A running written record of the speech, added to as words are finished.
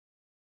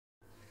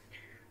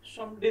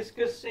So I'm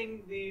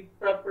discussing the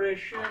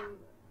preparation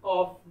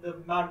of the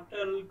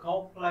metal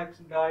complex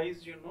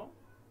dyes,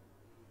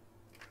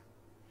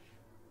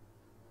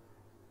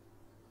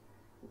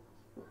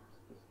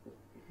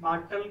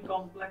 metal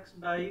complex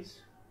dyes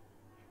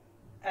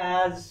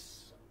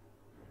as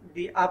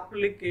the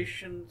applied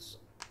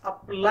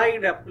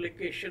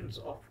applications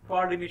of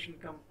coordination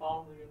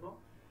compound,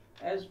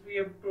 as we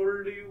have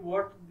told you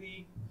what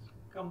the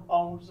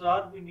compounds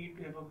are. We need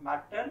to have a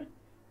metal,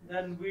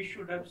 then we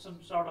should have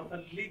some sort of a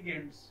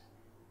ligands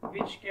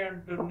which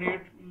can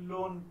donate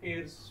lone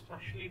pairs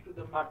especially to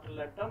the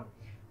metal atom,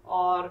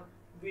 or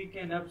we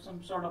can have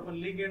some sort of a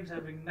ligands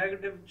having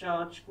negative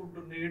charge could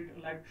donate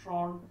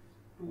electron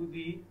to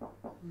the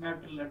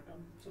metal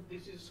atom. So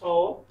this is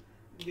how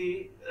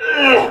the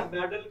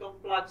metal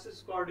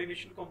complexes,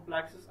 coordination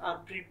complexes are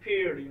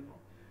prepared.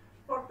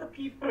 What the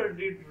people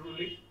did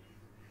really,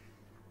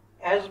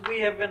 as we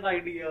have an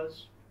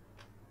ideas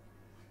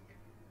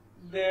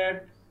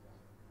that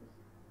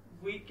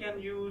we can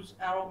use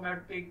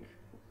aromatic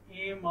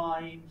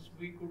amines,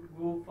 we could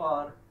go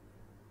for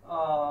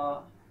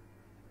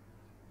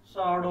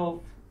sort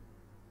of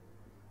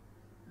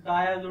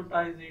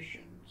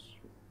diazotizations.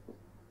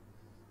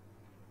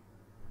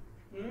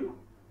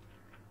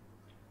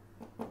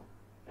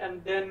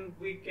 And then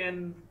we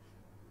can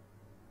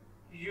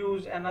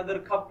use another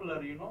coupler,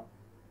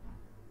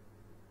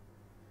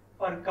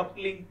 for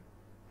coupling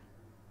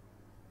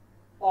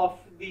of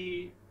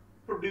the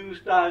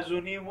produced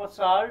diazonium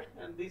salt,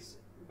 and this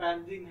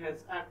benzene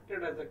has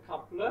acted as a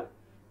coupler,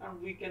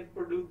 and we can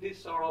produce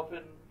this sort of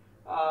an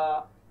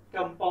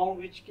compound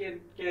which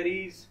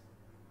carries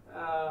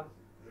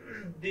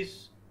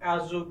this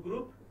azo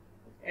group.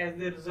 As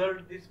a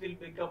result, this will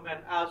become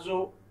an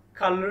azo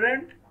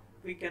colorant.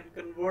 We can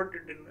convert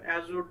it into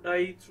azo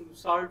dye through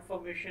salt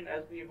formation,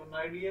 as we have an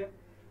idea.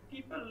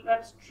 People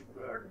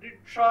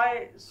did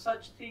try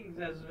such things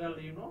as well,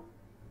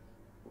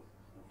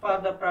 for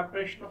the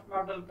preparation of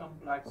metal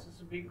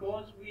complexes,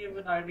 because we have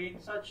an idea in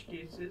such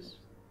cases.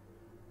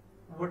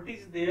 What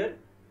is there?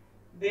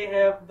 They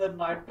have the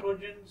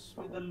nitrogens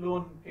with the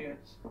lone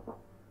pairs.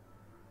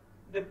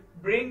 They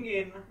bring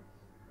in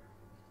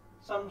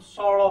some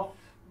sort of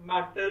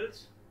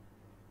metals,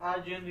 I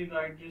generally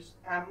write just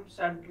M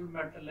central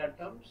metal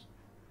atoms,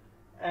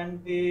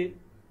 and they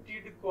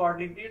did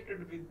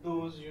coordinated with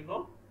those,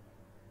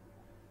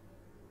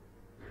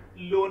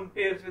 lone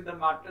pairs with the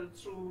metal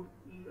through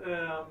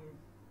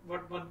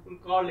what one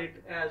could call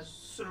it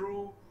as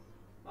through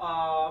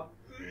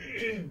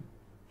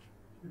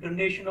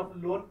donation of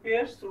lone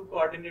pairs through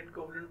coordinate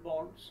covalent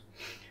bonds.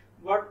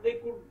 What they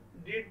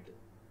did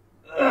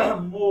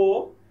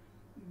more,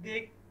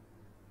 they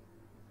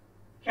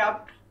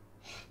kept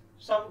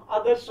some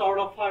other sort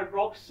of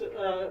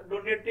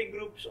donating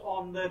groups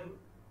on the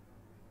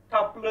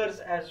couplers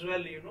as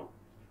well,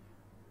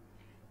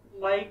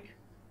 like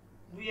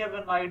we have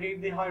an idea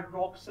the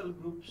hydroxyl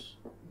groups,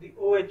 the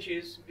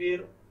OHs,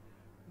 where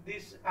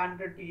this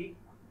entity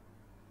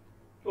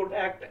could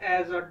act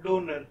as a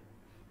donor.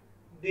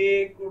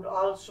 They could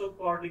also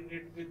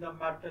coordinate with the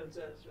metals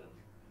as well.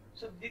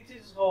 So this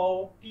is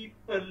how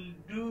people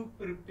do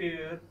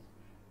prepare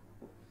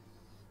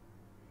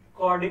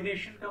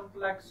coordination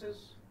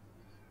complexes,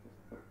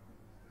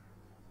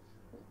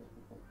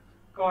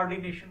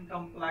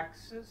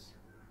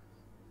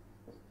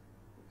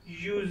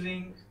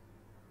 using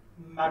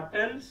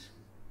metals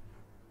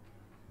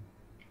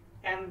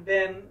and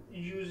then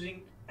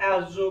using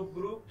azo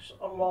groups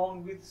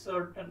along with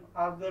certain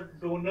other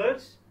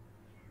donors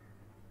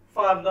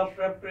for the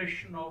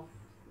preparation of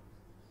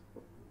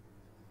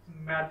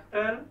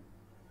metal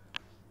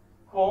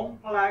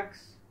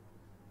complex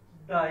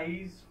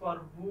dyes for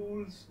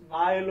wools,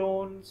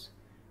 nylons,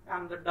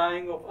 and the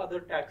dyeing of other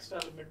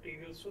textile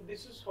materials. So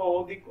this is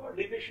how the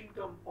coordination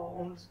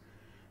compounds,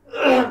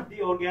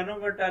 the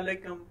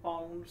organometallic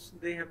compounds,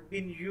 they have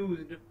been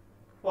used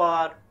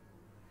for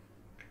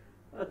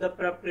the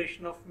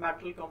preparation of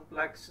metal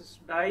complexes,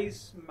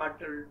 dyes,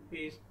 metal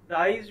based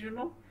dyes,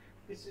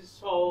 This is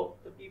how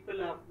the people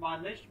have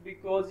managed,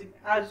 because in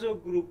azo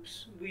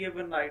groups we have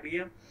an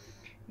idea.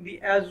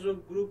 The azo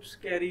groups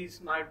carries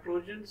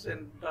nitrogens,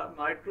 and the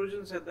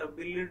nitrogens have the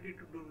ability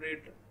to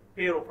donate a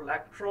pair of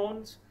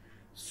electrons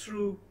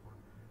through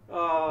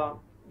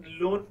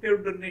lone pair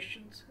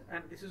donations,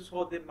 and this is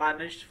how they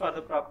managed for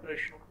the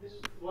preparation. This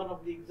is one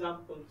of the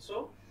examples.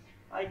 So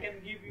I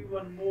can give you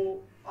a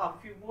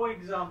few more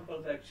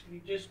examples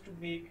actually, just to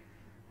make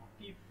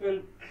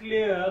people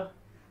clear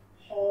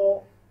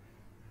how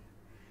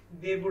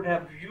they would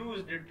have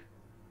used it,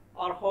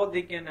 or how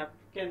they can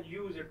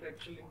use it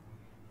actually.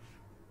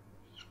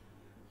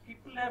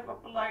 People have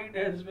applied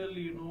as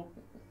well,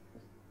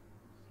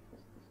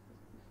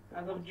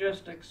 as I've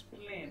just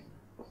explained.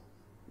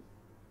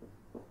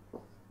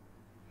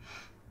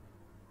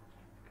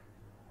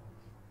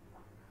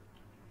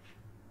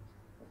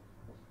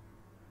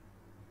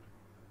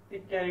 They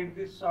carried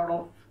this sort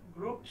of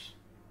groups.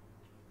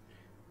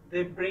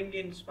 They bring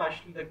in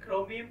especially the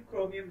chromium.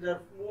 Chromiums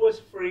are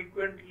most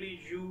frequently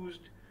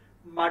used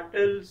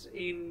metals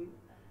in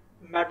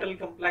metal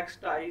complex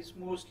dyes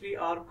mostly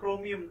are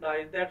chromium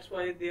dyes. That's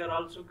why they are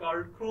also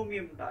called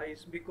chromium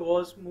dyes,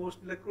 because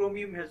most the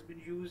chromium has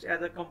been used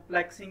as a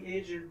complexing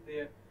agent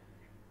there.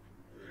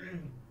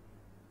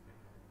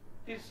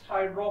 These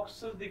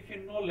hydroxyl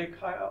diphenolic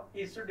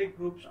acidic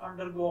groups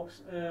undergo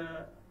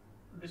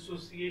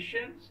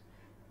dissociations,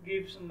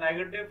 gives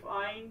negative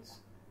ions,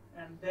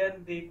 and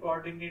then they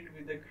coordinate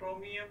with the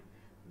chromium.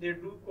 They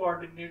do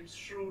coordinate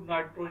through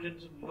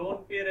nitrogen's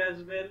lone pair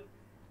as well.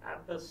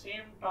 At the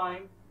same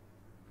time,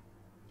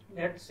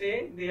 let's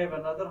say they have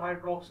another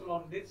hydroxyl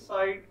on this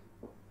side,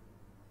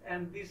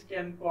 and this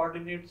can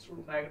coordinate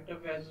through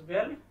negative as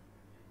well.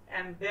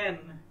 And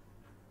then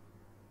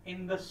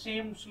in the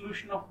same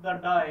solution of the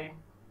dye,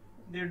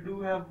 they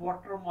do have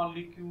water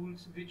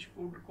molecules which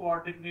could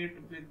coordinate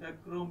with the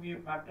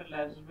chromium metal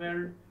as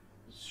well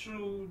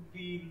through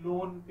the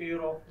lone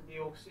pair of the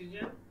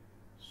oxygen.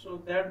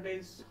 So that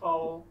is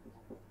how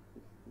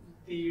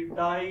the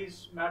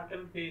dyes,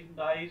 metal-based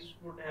dyes,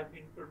 would have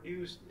been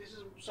produced. This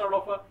is sort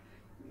of a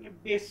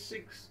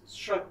basic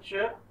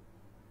structure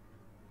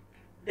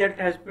that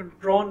has been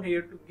drawn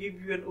here to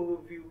give you an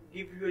overview,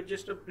 give you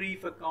just a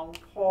brief account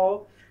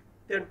how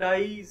the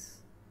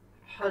dyes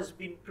has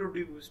been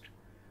produced.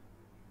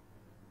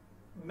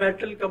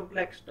 Metal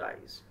complex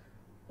dyes.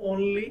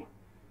 Only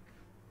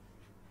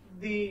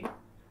the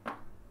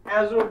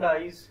azo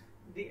dyes,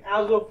 the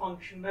azo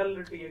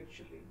functionality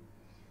actually,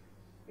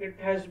 it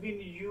has been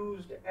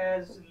used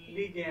as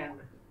ligand.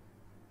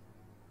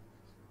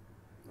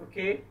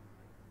 Okay.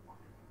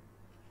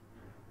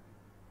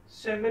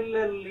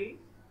 Similarly,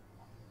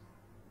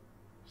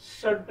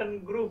 certain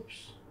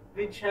groups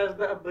which has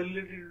the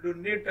ability to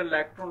donate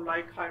electron,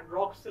 like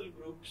hydroxyl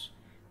groups,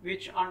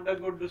 which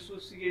undergo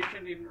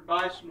dissociation in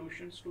dye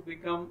solutions to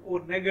become O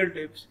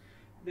negatives,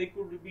 they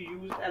could be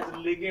used as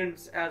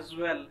ligands as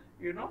well.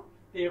 You know,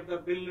 they have the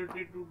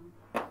ability to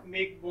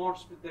make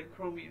bonds with the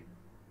chromium.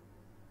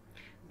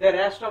 The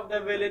rest of the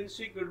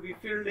valency could be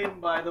filled in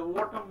by the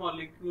water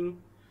molecule,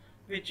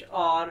 which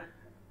are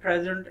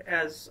present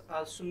as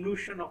a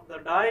solution of the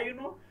dye, you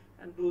know,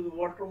 and those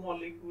water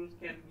molecules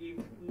can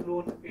give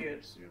lone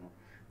pairs, you know.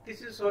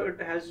 This is how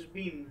it has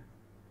been.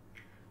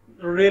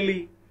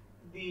 Really,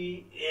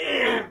 the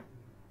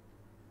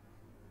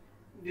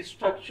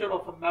structure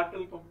of a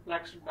metal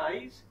complex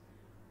dyes.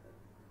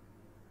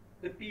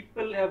 The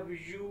people have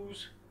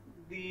used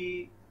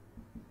the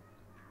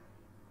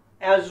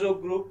azo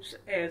groups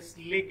as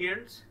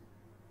ligands,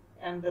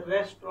 and the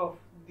rest of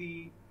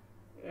the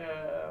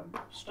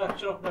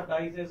structure of the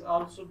dyes has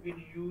also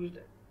been used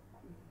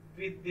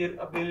with their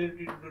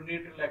ability to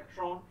donate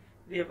electron.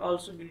 They have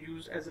also been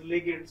used as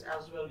ligands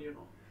as well, you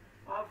know.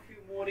 A few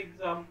more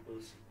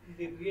examples,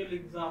 the real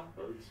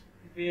examples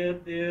where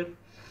their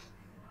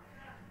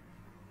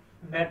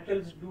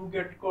metals do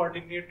get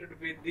coordinated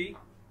with the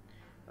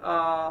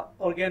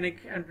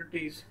organic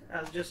entities,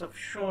 as just I've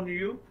shown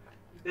you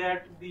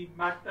that the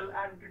metal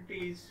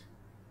entities,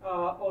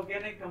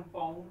 organic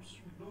compounds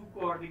do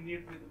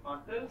coordinate with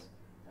metals,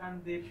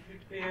 and they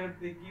prepare,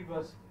 they give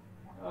us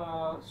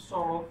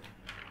sort of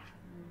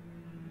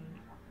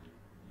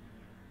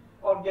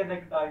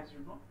organic dyes,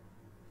 you know.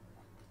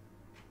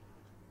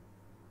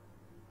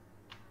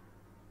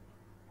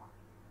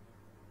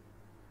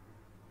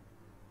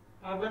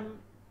 I have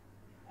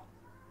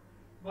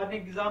one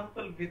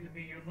example with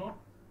me, you know.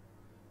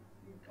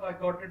 I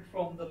got it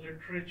from the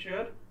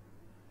literature.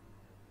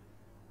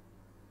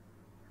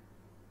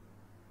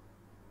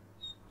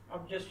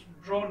 I've just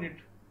drawn it.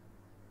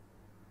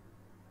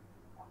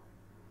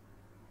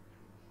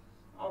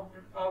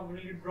 I've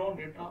really drawn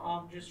it.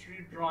 I'm just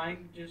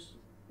redrawing just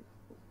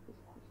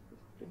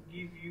to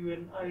give you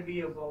an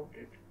idea about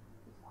it.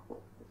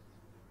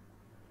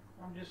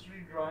 I'm just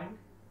redrawing.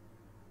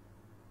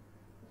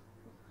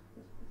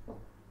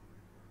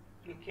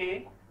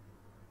 Okay.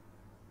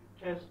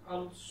 It has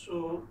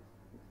also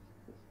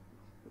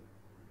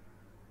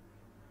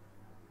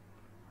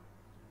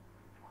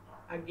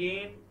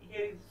again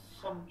here is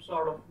some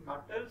sort of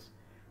metals.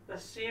 The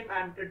same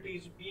entity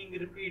is being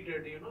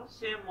repeated, you know,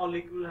 same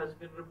molecule has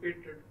been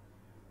repeated.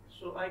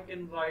 So I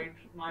can write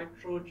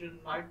nitrogen,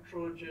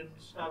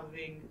 nitrogens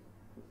having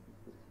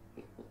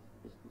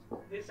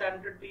this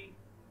entity.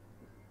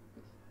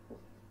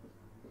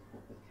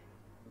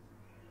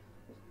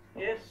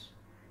 Yes,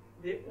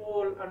 they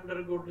all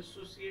undergo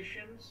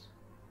dissociations,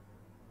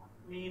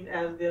 mean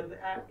as they are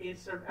the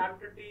acid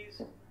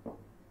entities.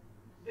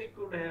 They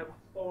could have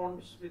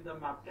bonds with the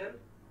metal,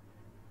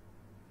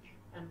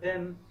 and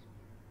then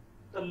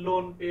the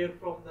lone pair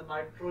from the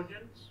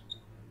nitrogens,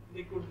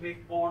 they could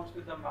make bonds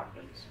with the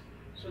metals.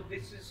 So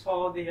this is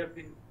how they have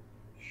been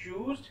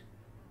used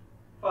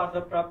for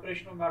the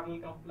preparation of metal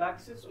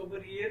complexes. Over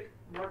here,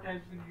 what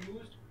has been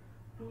used,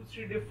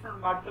 2-3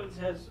 different metals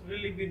has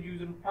really been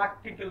used on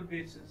practical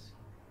basis.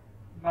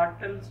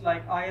 Metals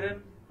like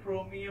iron,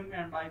 chromium,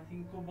 and I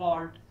think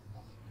cobalt.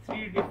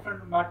 3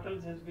 different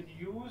metals has been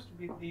used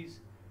with these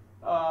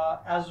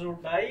azo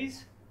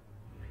dyes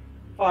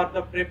for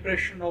the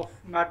preparation of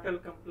metal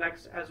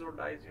complex azo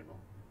dyes, you know.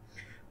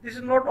 This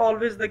is not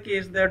always the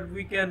case that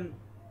we can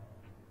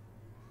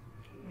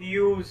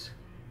use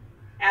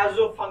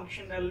azo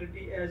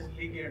functionality as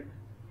ligand.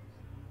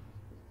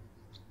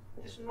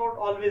 This is not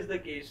always the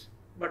case,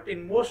 but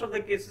in most of the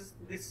cases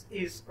this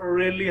is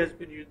rarely has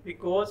been used,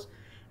 because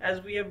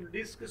as we have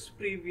discussed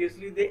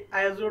previously, the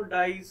azo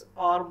dyes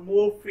are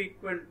more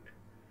frequent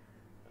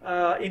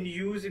in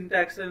use in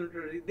textile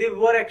industry. They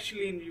were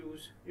actually in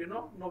use,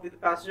 now with the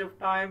passage of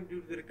time,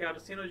 due to the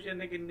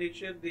carcinogenic in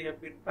nature, they have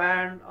been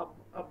banned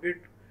a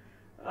bit,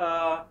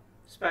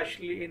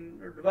 especially in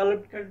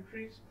developed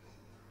countries.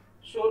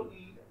 So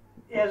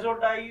azo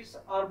dyes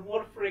are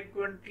more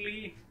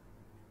frequently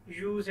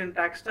used in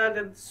textiles,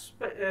 and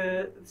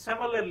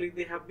similarly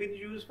they have been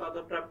used for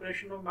the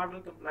preparation of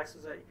metal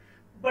complexes.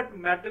 But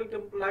metal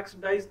complex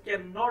dyes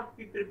cannot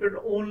be prepared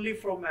only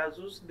from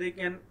azos, they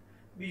can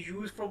be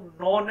used from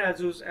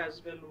non-azos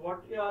as well.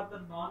 What are the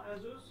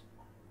non-azos?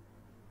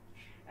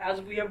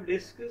 As we have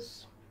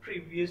discussed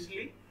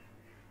previously,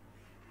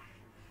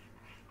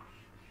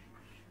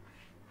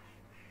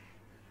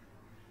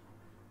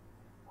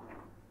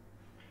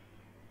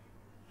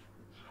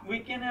 we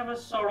can have a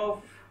sort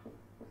of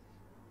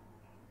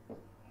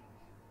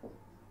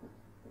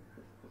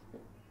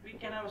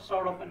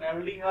an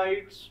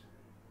aldehydes,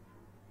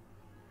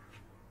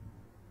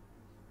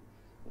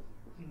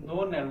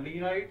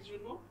 non-aldehydes,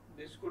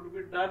 this could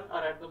be done,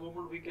 or at the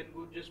moment we can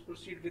go just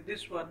proceed with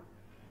this one,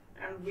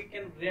 and we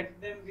can react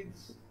them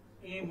with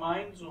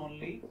amines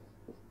only.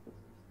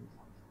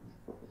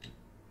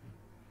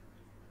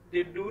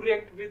 They do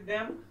react with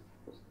them,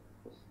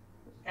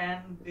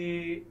 and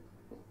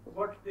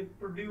what they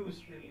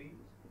produce really,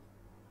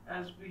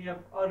 as we have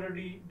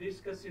already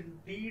discussed in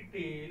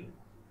detail,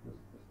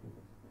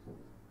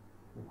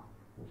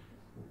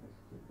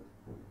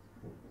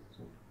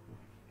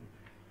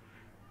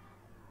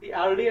 the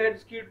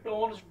aldehydes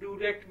ketones do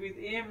react with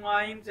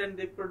amines and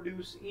they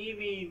produce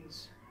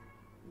amines.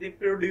 They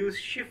produce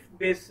Schiff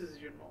bases,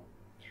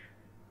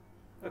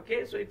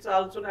 Okay, so it's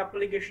also an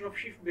application of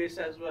Schiff base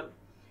as well.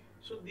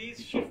 So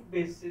these Schiff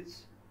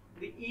bases,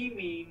 the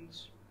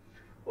amines,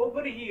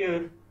 over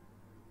here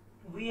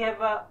we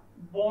have a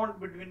bond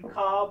between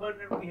carbon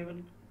and we have a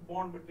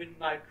bond between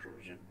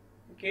nitrogen.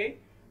 Okay,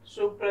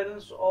 so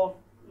presence of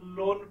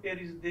lone pair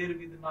is there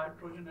with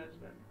nitrogen as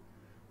well.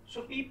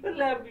 So people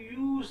have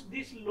used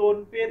this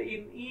lone pair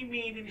in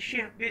amine, in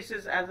Schiff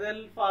bases as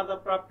well, for the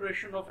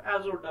preparation of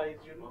azo dyes,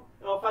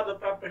 or for the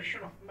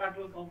preparation of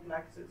metal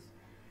complexes.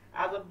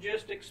 As I've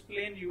just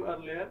explained you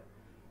earlier,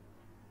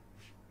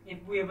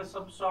 if we have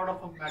some sort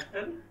of a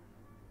metal,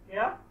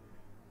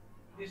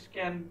 this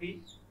can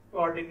be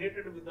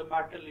coordinated with the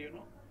metal,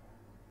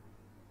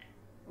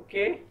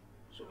 Okay,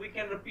 so we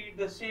can repeat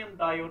the same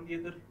dye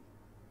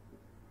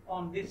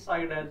on this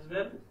side as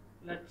well.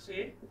 Let's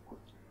say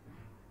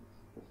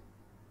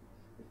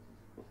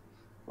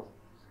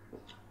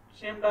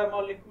same dye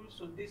molecule,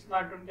 so this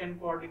nitrogen can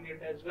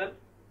coordinate as well.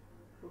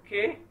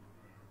 Okay,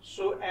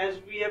 so as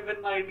we have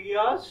an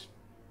ideas,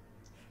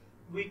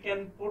 we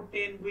can put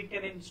in, we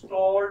can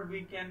install,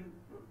 we can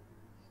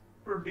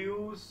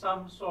produce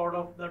some sort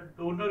of the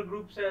donor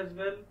groups as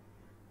well.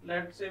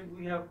 Let's say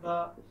we have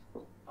the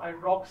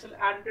hydroxyl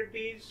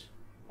entities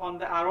on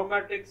the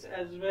aromatics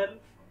as well.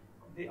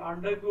 They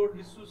undergo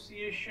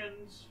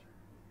dissociations,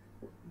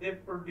 they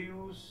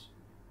produce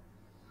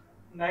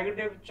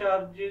negative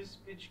charges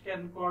which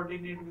can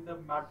coordinate with the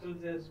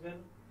metals as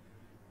well.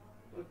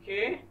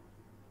 Okay,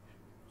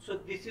 so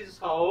this is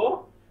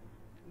how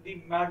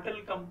the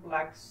metal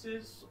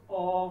complexes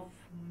of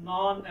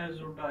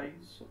non-azo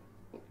dyes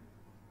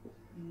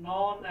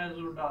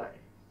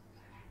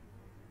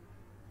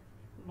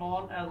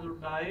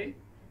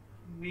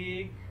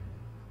make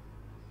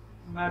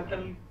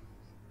metal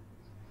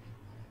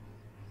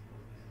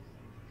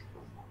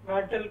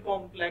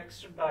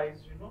complex dyes,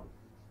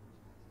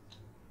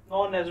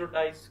 Non-azo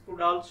dyes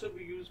could also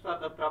be used for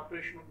the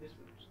preparation of these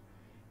groups.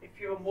 If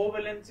your more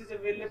valence is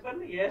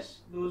available,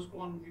 yes, those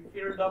can be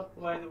filled up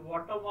by the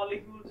water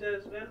molecules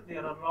as well. They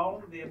are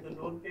around, they have the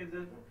lone pairs as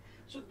well.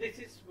 So this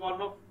is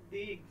one of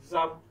the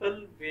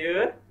example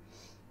where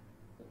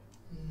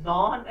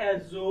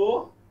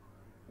non-azo,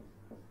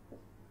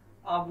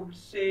 I would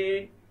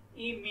say,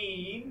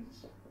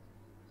 amines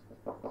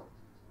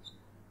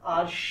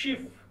or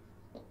Schiff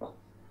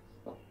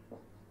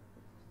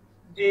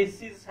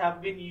bases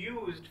have been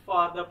used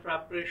for the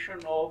preparation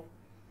of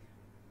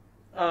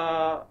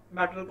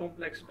metal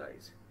complex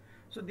dyes.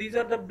 So these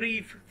are the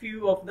brief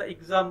few of the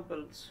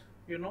examples,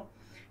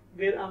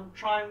 where I'm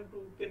trying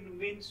to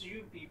convince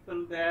you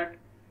people that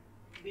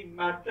the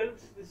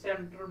metals, the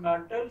central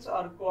metals,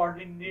 are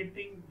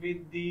coordinating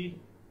with the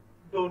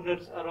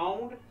donors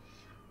around.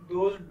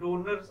 Those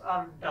donors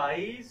are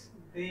dyes,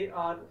 they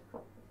are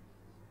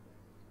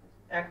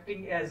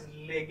acting as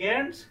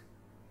ligands,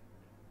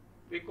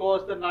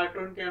 because the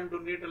nitrogen can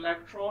donate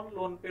electron,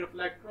 lone pair of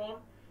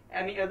electron.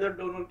 Any other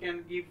donor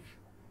can give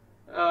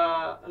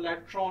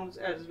electrons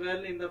as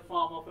well in the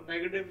form of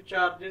negative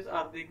charges,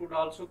 or they could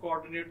also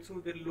coordinate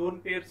through the lone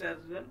pairs as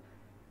well.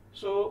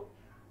 So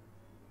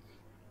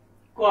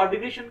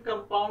coordination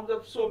compounds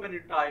of so many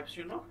types,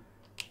 you know.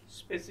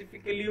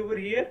 Specifically over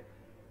here,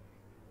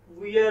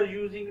 we are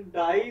using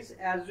dyes,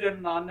 azo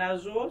and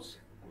non-azos.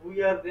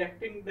 We are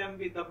reacting them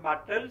with the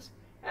metals,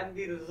 and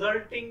the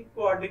resulting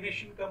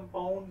coordination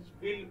compounds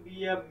will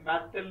be a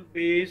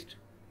metal-based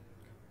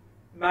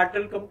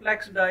metal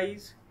complex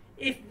dyes.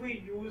 If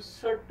we use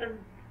certain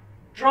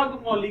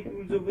drug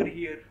molecules over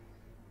here,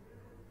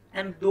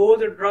 and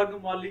those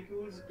drug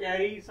molecules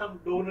carry some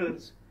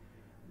donors,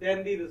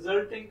 then the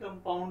resulting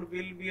compound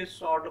will be a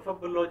sort of a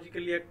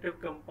biologically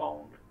active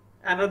compound,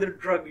 another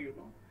drug, you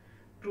know.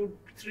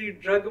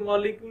 2-3 drug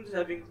molecules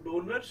having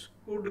donors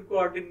could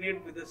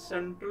coordinate with a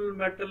central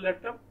metal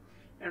atom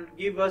and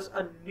give us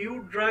a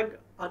new drug,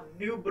 a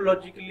new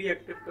biologically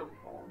active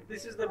compound.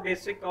 This is the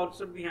basic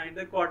concept behind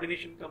the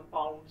coordination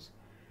compounds.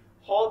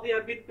 How they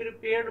have been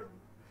prepared?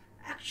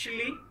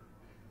 Actually,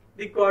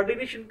 the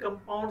coordination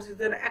compounds is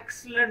an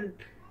excellent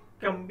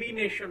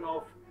combination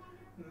of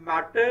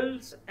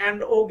metals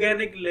and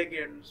organic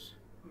ligands.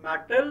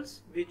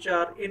 Metals, which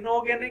are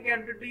inorganic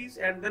entities,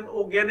 and then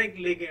organic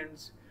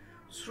ligands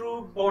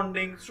through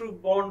bonding, through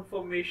bond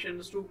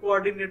formations, through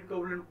coordinate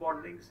covalent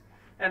bondings.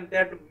 And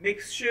that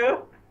mixture,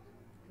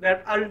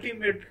 that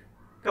ultimate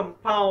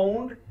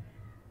compound,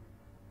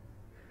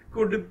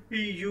 could be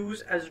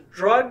used as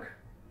drug,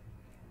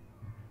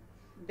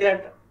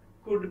 that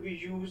could be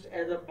used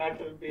as a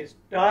metal-based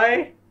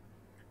dye,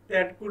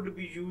 that could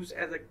be used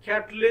as a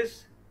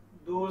catalyst.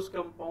 Those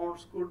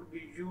compounds could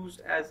be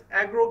used as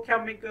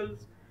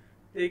agrochemicals.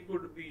 They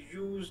could be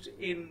used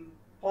in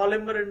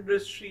polymer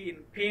industry,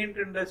 in paint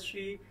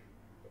industry,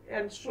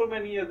 and so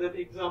many other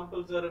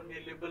examples are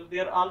available. They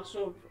are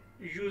also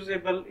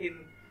usable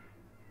in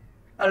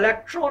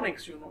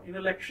electronics, you know, in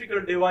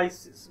electrical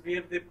devices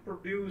where they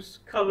produce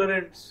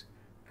colorants,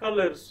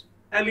 colors,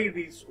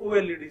 LEDs,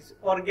 OLEDs,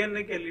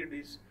 organic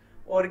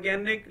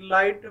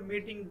light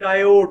emitting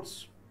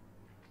diodes.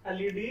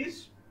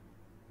 LEDs,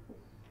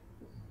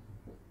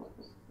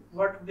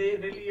 what they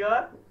really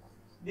are?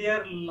 They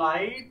are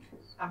light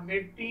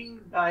emitting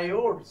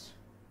diodes.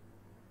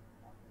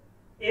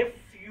 If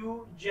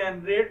you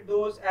generate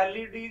those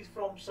LEDs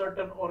from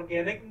certain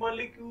organic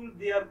molecules,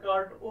 they are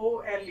called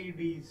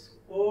OLEDs.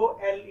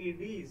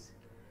 OLEDs,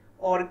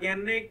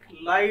 organic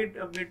light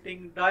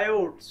emitting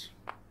diodes.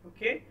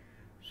 Okay,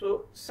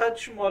 so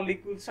such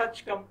molecules,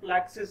 such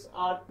complexes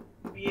are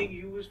being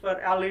used for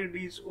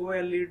LEDs,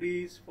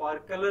 OLEDs, for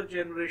color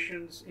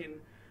generations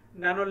in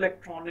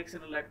nanoelectronics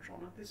and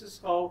electronics. This is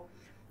how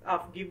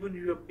I've given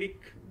you a big,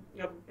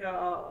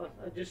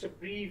 just a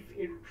brief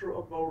intro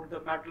about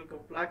the metal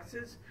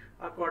complexes,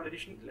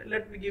 coordination.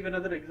 Let me give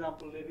another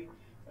example, maybe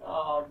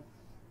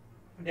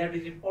that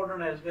is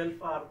important as well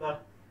for the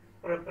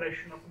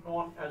preparation of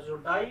non-azo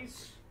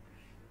dyes.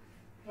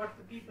 What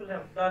the people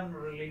have done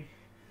really.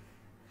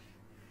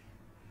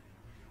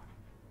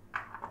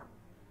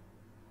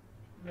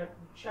 Let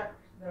me check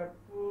that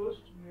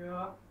first.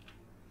 Yeah,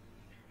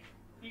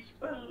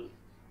 people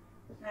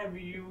have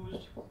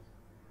used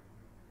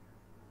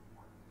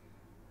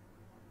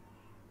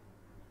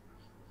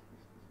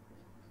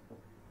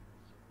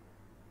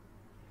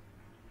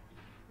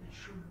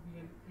should be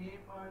an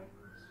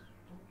amides.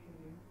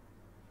 Okay.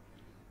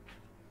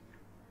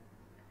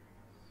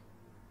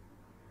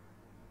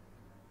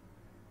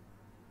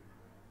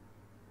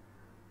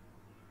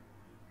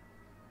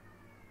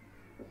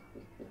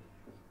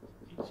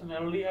 It's an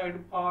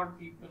aldehyde part.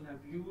 People have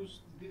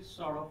used this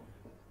sort of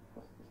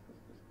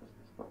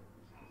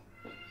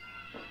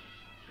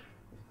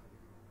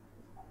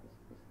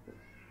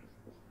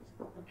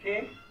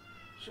okay.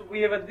 So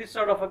we have this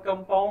sort of a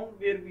compound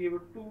where we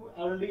have two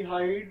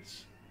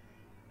aldehydes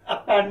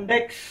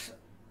appendix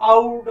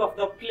out of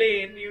the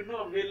plane, you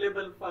know,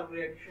 available for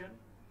reaction,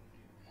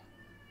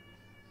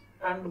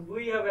 and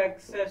we have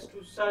access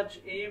to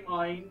such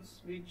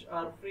amines which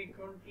are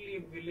frequently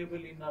available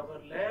in our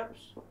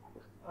labs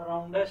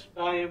around us,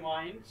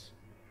 diamines,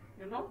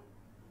 you know,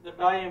 the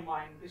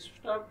diamine, this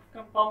type of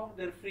compound,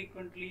 they're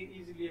frequently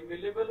easily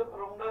available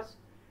around us,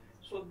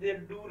 so they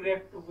do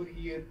react over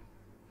here,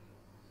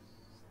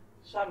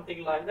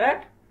 something like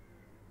that.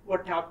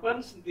 What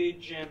happens? They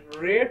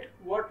generate,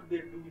 what they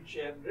do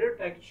generate,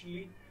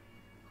 actually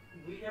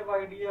we have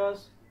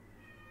ideas.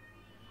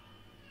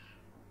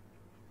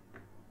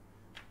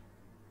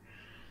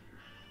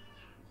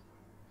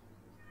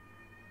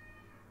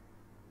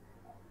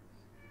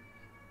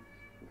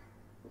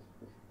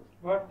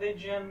 What they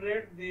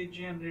generate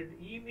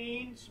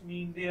imines,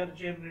 mean they are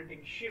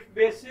generating Schiff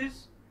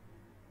bases,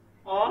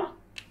 or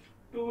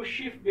two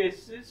Schiff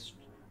bases,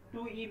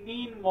 two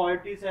imine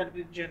moieties have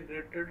been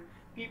generated.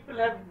 People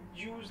have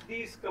used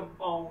these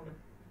compound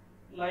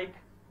like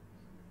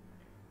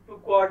to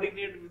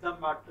coordinate with the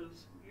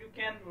metals. You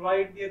can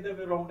write the other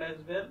way around as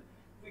well.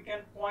 We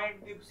can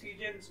point the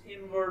oxygens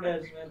inward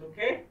as well,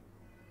 okay?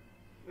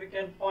 We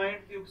can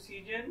point the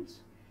oxygens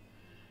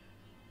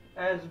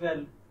as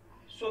well.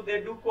 So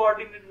they do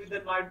coordinate with the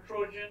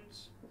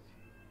nitrogens,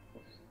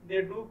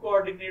 they do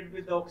coordinate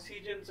with the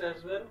oxygens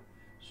as well.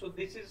 So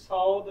this is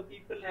how the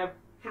people have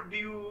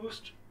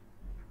produced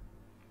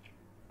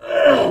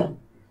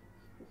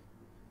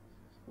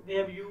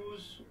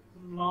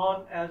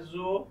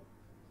non-azo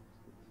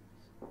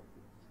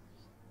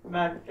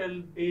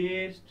metal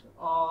based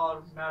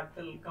or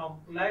metal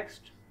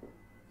complexed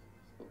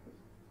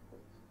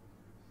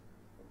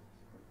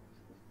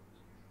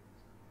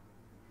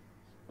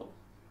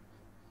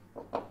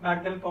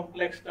metal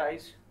complex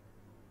dyes,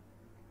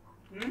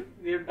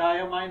 where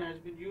diamine has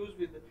been used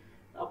with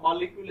a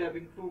molecule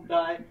having two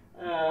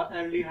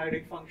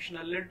aldehydic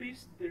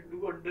functionalities. They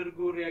do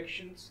undergo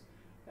reactions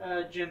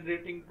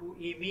generating two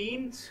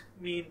imines,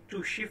 mean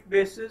two shift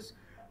bases,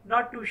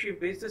 not two shift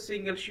base, a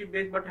single shift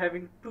base, but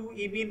having two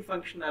imine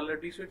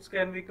functionality. So it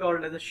can be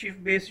called as a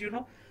shift base,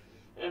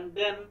 and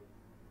then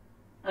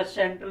a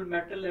central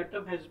metal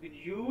atom has been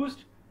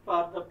used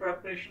for the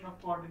preparation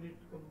of coordinated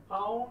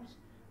compounds.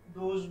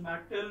 Those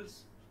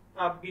metals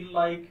have been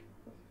like,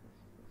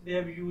 they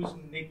have used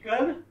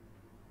nickel.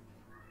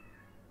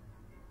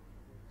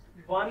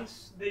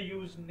 Once they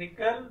used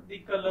nickel, the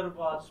color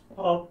was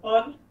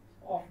purple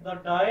of the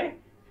dye.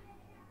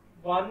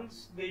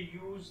 Once they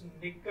used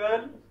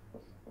nickel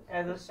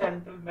as a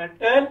central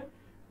metal,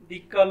 the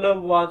color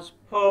was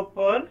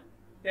purple,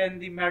 then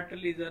the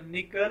metal is a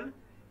nickel.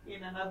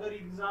 In another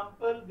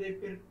example, they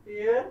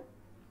prepare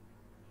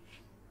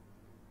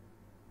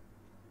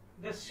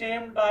the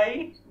same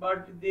dye,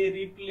 but they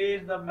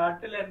replace the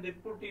metal and they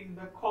put in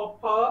the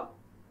copper.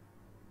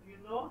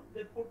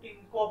 They put in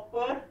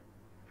copper.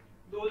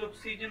 Those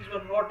oxygens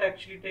were not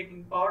actually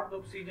taking part. The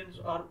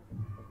oxygens are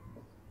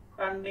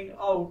pending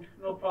out,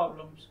 no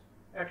problems,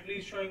 at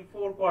least showing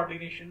 4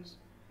 coordinations.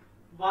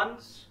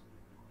 Once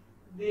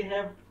they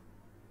have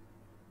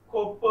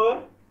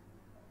copper,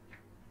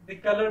 the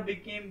color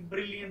became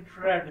brilliant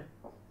red.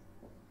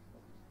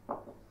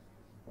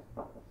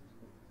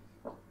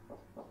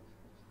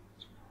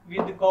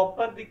 With the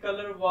copper, the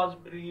color was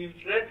brilliant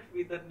red.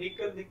 With the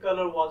nickel, the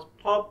color was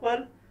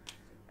purple.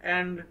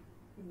 And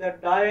the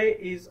dye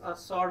is a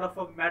sort of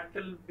a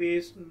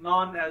metal-based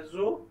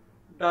non-azo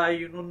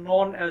dye.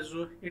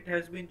 Non-azo. It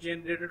has been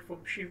generated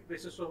from shift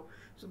bases. So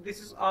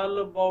this is all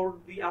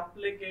about the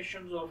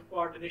applications of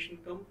coordination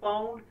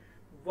compound.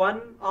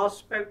 One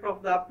aspect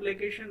of the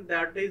application,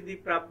 that is the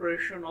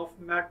preparation of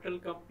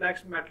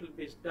complex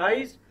metal-based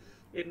dyes.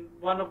 In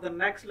one of the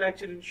next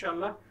lecture,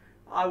 inshallah,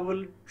 I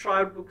will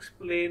try to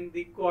explain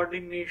the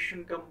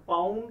coordination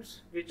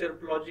compounds which are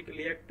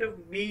biologically active,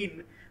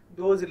 mean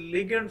those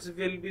ligands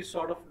will be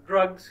sort of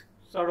drugs,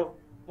 sort of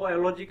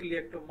biologically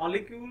active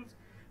molecules.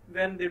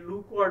 When they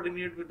do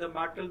coordinate with the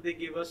metal, they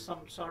give us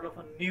some sort of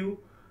a new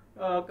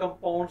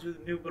compounds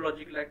with new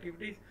biological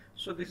activities.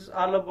 So this is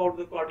all about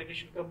the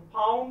coordination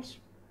compounds,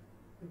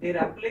 their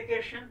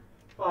application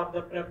for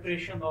the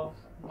preparation of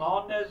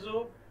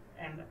non-azo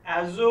and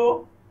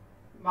azo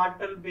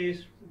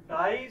metal-based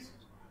dyes.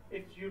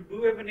 If you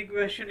do have any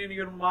question in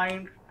your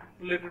mind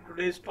related to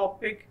today's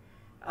topic,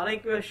 any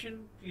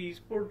question, please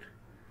put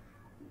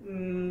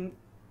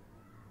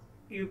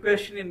your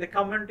question in the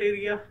comment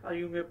area, or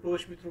you may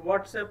approach me through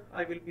WhatsApp.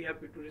 I will be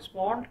happy to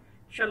respond,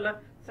 inshallah.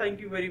 Thank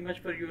you very much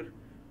for your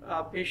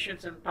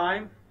patience and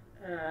time.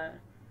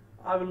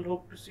 I will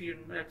hope to see you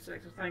in the next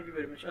lecture. Thank you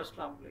very much.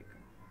 Assalamu alaikum.